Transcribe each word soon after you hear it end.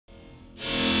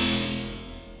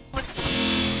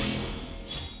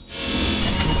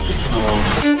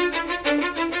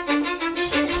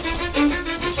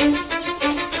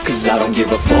don't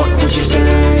give a fuck what you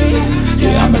say.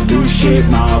 Yeah, I'ma do shit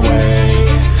my way.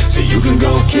 So you can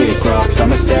go kick rocks,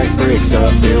 I'ma stack bricks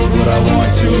up, build what I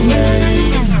want to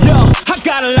make. Yo, I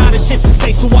got a lot of shit to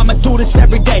say, so I'ma do this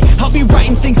every day. I'll be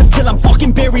writing things until I'm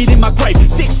fucking buried in my grave.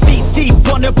 6 feet deep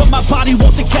under, but my body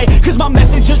won't decay. Cause my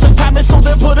messages are timeless, so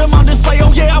they'll put them on display.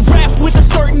 Oh yeah, I rap with a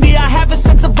certainty, I have a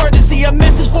sense of urgency. A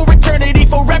message for eternity,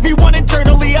 for everyone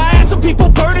internally. I had some people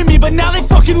burning me, but now they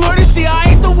fucking learn to see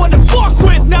I ain't the one to fuck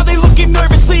with, now they looking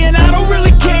nervously. And I don't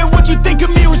really care what you think of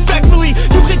me, respectfully.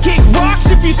 You can kick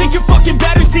rocks if you think you're fucking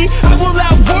better, see. I will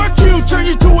outwork you, turn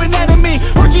you to an enemy.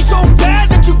 Hurt you so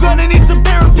bad that you're gonna need some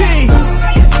therapy.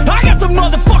 I got the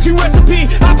motherfucking recipe,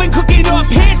 I've been cooking up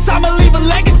hits, I'ma leave a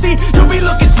legacy. You'll be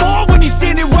looking small when you're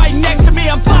standing right next to me.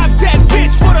 I'm 5'10",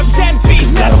 bitch, but I'm 10 feet.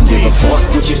 Cause I don't give a fuck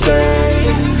what you say.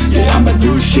 Yeah, I'ma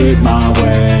do shit my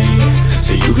way.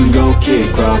 So you can go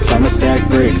kick rocks, I'ma stack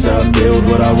bricks up, build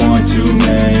what I want to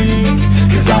make.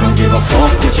 Cause I don't give a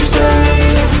fuck what you say.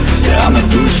 Yeah, I'ma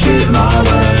do shit my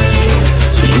way.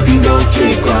 So you can go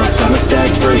kick rocks, I'ma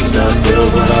stack bricks up,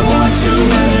 build what I want to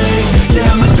make.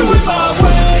 Yeah, I'ma do it my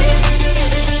way.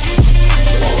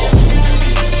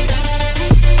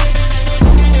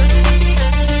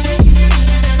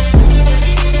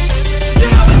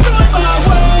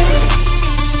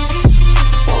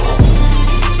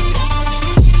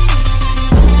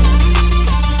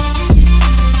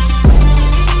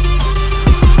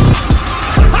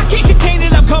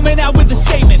 Coming out with a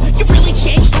statement. You really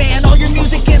changed, man, all your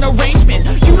music and arrangement.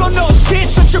 You don't know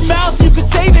shit, shut your mouth, you can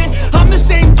save it. I'm the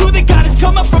same dude that got his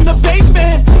come up from the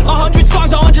basement. 100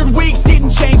 songs, 100 weeks,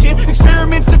 didn't change it.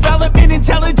 Experiments, development,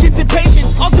 intelligence, and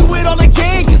patience. I'll do it all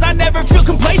again, cause I never feel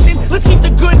complacent. Let's keep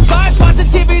the good vibes,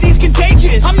 positivity's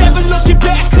contagious. I'm never looking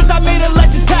back, cause I made a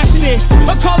life that's passionate.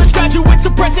 A college graduate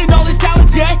suppressing all his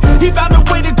talents, yeah. He found a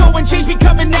way to go and change,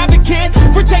 become an advocate.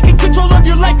 For taking control of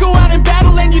your life, go out and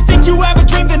battle. And you think you have a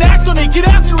dream, then act on it, get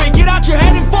after it, get out your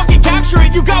head and fucking capture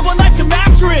it. You got one life to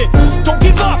master it. Don't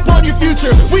give up on your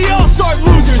future. We all start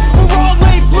losers. We're all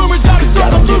late bloomers. Gotta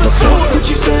struggle through the sewer. What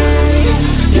you say?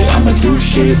 Yeah, I'ma do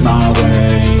shit my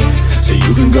way. So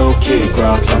you can go kick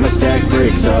rocks, I'ma stack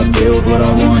bricks up, build what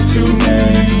I want to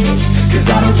make. Cause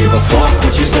I don't give a fuck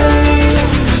what you say.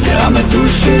 Yeah, I'ma do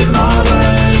shit my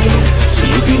way. So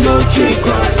you can go kick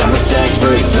rocks, I'ma